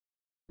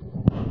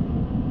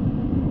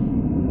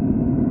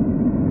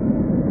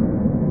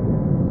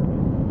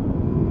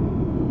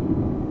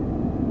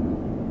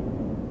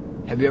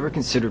Have you ever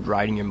considered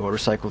riding your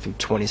motorcycle through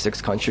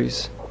 26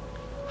 countries?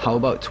 How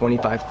about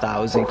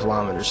 25,000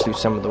 kilometers through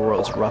some of the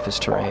world's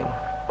roughest terrain?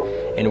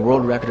 In a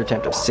world record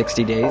attempt of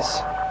 60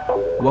 days?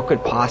 What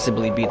could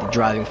possibly be the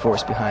driving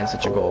force behind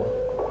such a goal?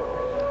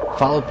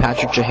 Follow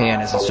Patrick Trahan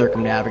as he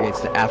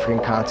circumnavigates the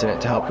African continent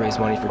to help raise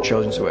money for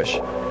Children's Wish.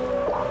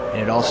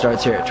 And it all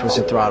starts here at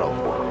Twisted Throttle,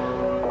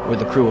 where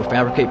the crew will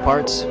fabricate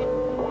parts,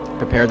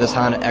 prepare this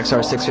Honda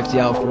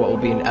XR650L for what will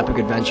be an epic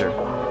adventure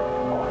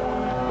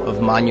of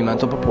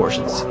monumental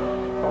proportions.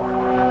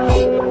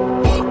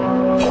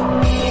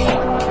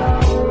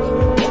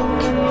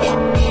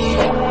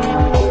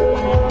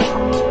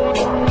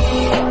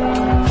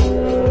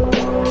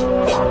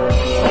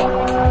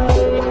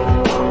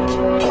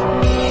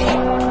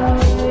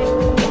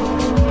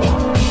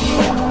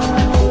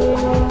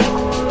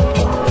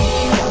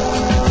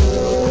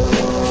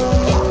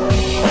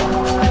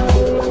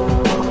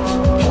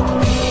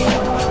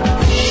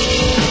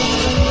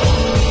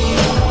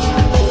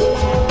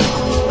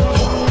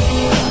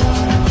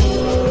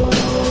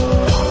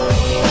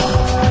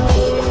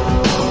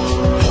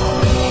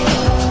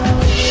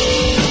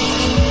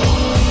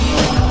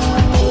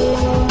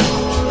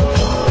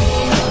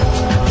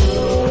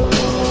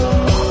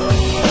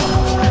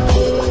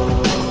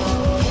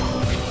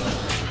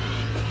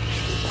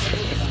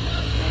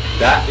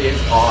 That is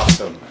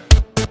awesome.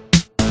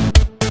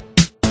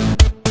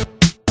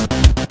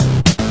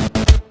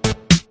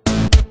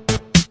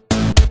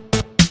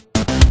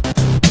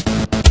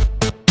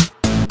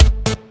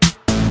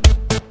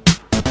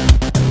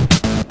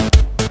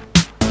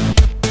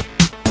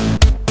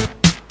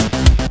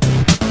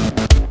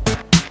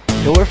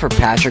 In order for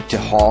Patrick to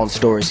haul and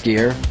store his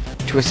gear,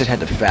 Twisted had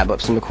to fab up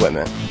some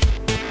equipment.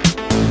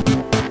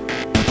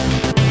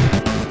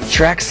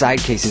 Track side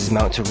cases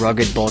mount to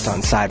rugged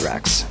bolt-on side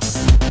racks.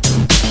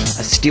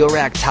 A steel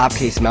rack top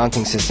case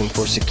mounting system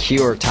for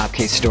secure top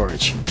case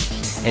storage,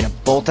 and a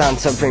bolt-on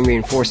subframe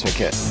reinforcement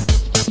kit,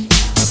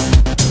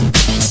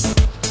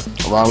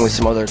 along with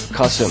some other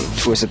custom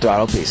Twisted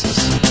Throttle pieces.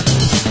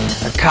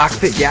 A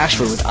cockpit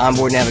dashboard with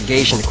onboard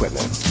navigation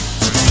equipment,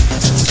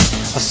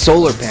 a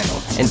solar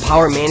panel and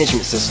power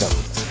management system,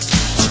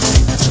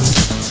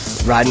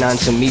 riding on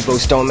some Meepo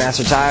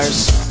Stonemaster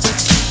tires,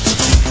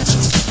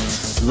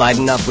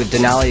 lighting up with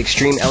Denali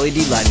Extreme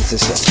LED lighting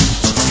system.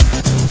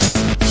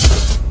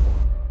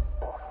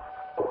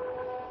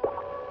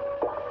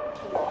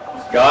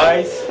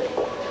 Guys,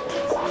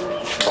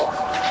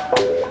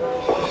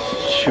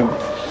 shoot.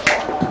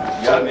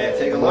 You got it, man.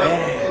 Take a look.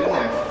 Get in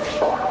there.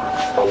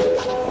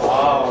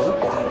 Wow, look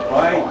at that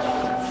bike.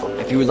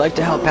 If you would like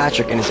to help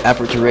Patrick in his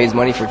effort to raise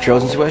money for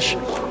Children's Wish,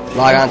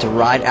 log on to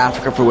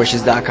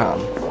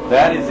rideafricaforwishes.com.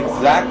 That is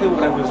exactly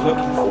what I was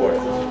looking for.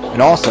 And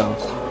also,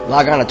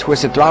 log on to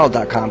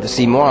TwistedThrottle.com to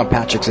see more on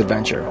Patrick's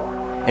adventure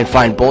and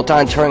find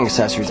bolt-on touring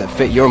accessories that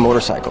fit your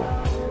motorcycle,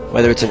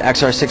 whether it's an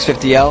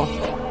XR650L,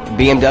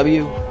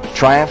 BMW,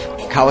 Triumph,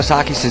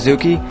 Kawasaki,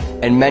 Suzuki,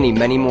 and many,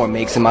 many more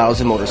makes and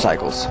models of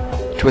motorcycles.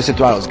 Twisted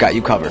Throttle's got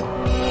you covered.